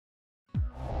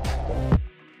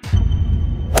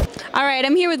All right,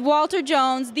 I'm here with Walter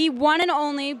Jones, the one and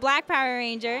only Black Power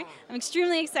Ranger. I'm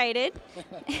extremely excited.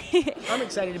 I'm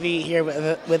excited to be here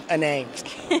with Anae.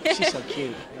 She's so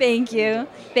cute. Thank you.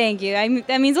 Thank you.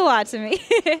 That means a lot to me.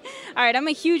 All right, I'm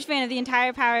a huge fan of the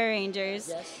entire Power Rangers.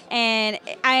 Yes. And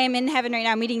I am in heaven right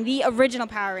now meeting the original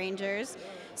Power Rangers.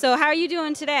 So how are you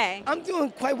doing today? I'm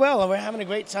doing quite well. We're having a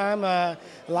great time. A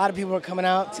lot of people are coming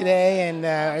out today and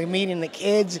are meeting the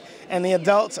kids and the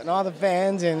adults and all the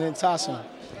fans, and it's awesome.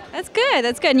 That's good.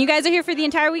 That's good. And you guys are here for the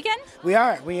entire weekend? We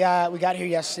are. We got here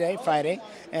yesterday, Friday,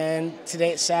 and today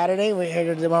it's Saturday. We're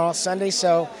here tomorrow, Sunday.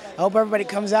 So I hope everybody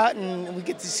comes out and we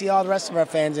get to see all the rest of our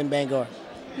fans in Bangor.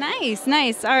 Nice,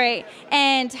 nice. All right.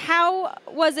 And how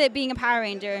was it being a Power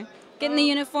Ranger? Getting the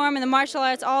uniform and the martial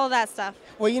arts, all of that stuff.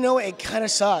 Well, you know, it kind of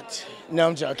sucked. No,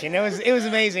 I'm joking. It was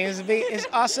amazing. It's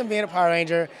awesome being a Power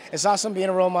Ranger. It's awesome being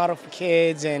a role model for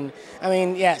kids. And I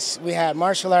mean, yes, we had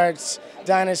martial arts,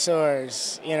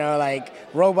 dinosaurs, you know, like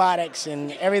robotics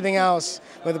and everything else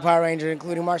with the Power Ranger,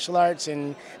 including martial arts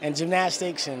and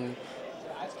gymnastics and,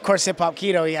 of course, hip hop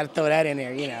keto. You got to throw that in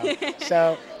there, you know.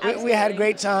 So we had a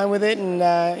great time with it,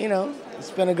 and you know,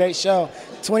 it's been a great show.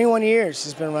 21 years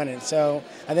it's been running, so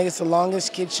I think it's the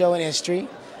longest kids show in history,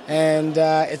 and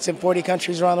it's in 40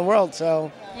 countries around the world.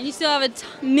 So. And you still have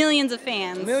millions of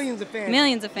fans. Millions of fans.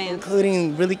 Millions of fans.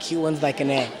 Including really cute ones like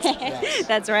Anae. Yes.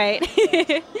 That's right.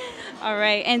 All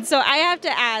right. And so I have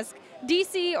to ask,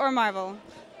 DC or Marvel?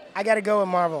 I got to go with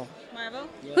Marvel. Marvel?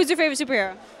 Yeah. Who's your favorite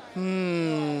superhero?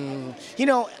 You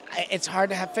know, it's hard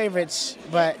to have favorites,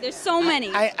 but there's so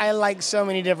many. I like so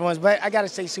many different ones, but I got to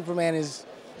say Superman's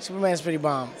pretty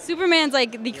bomb. Superman's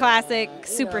like the classic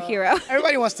superhero.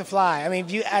 Everybody wants to fly. I mean,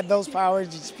 if you add those powers,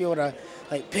 you just be able to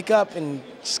like pick up and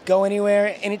just go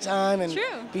anywhere, anytime, and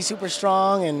be super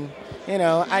strong. And you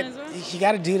know, you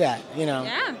got to do that. You know.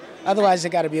 Yeah. Otherwise, you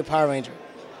got to be a Power Ranger.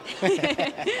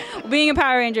 Being a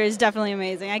Power Ranger is definitely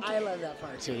amazing. I love that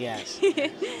part too. Yes.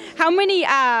 How many?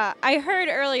 I heard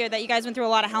earlier that you guys went through a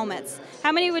lot of helmets.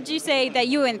 How many would you say that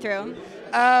you went through?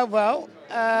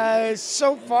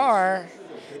 So far,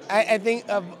 I think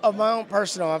of my own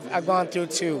personal, I've gone through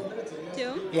two.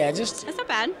 Two? Yeah, that's not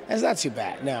bad. It's not too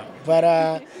bad, no.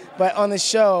 But on the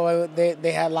show,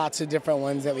 they had lots of different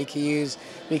ones that we could use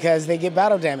because they get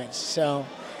battle damage. So,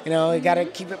 you know, you got to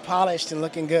keep it polished and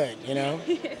looking good, you know?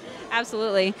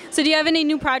 Absolutely. So do you have any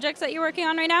new projects that you're working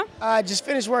on right now? I just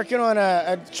finished working on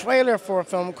a trailer for a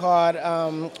film called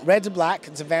Red to Black.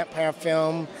 It's a vampire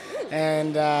film,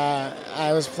 and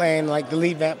I was playing like the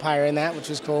lead vampire in that, which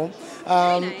was cool.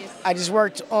 Very nice. I just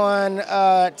worked on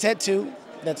Ted 2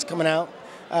 that's coming out,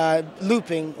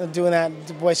 looping, doing that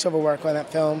voiceover work on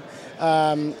that film,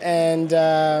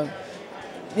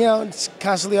 you know, it's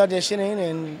constantly auditioning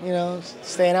and, you know,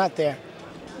 staying out there.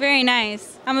 Very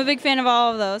nice. I'm a big fan of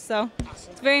all of those, so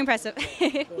it's very impressive.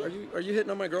 Are you hitting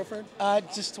on my girlfriend?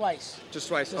 Just twice. Just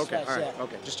twice? Just okay, twice, all right, yeah.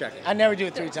 okay, just checking. I never do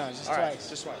it 3 times, just all twice. Right,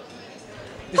 just twice.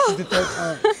 This is the 3rd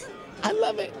time. I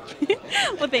love it.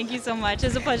 Well, thank you so much.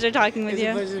 It's a pleasure talking with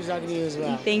you. It's a pleasure talking to you as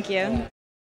well. Thank you.